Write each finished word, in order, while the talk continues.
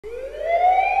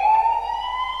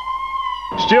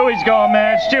Stewie's gone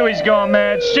mad, Stewie's gone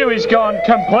mad, Stewie's gone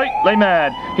completely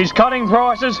mad. He's cutting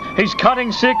prices, he's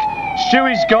cutting sick,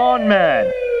 Stewie's gone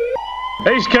mad.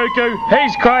 He's cuckoo,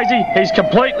 he's crazy, he's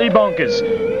completely bonkers.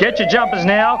 Get your jumpers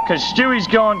now, because Stewie's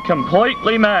gone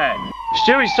completely mad.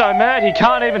 Stewie's so mad he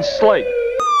can't even sleep.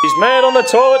 He's mad on the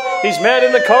toilet, he's mad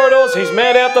in the corridors, he's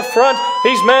mad out the front,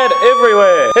 he's mad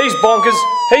everywhere. He's bonkers,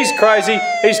 he's crazy,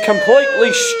 he's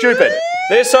completely stupid.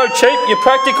 They're so cheap, you're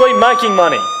practically making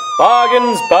money.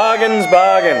 Bargains, bargains,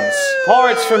 bargains.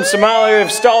 Pirates from Somalia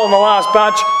have stolen the last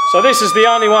batch, so this is the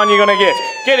only one you're going to get.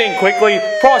 Get in quickly,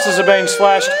 prices have been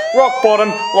slashed, rock bottom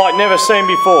like never seen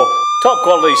before. Top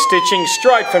quality stitching,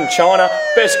 straight from China,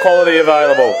 best quality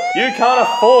available. You can't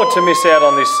afford to miss out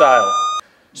on this sale.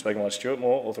 Speaking like Stuart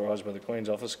Moore, authorised by the Queen's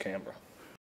Office, Canberra.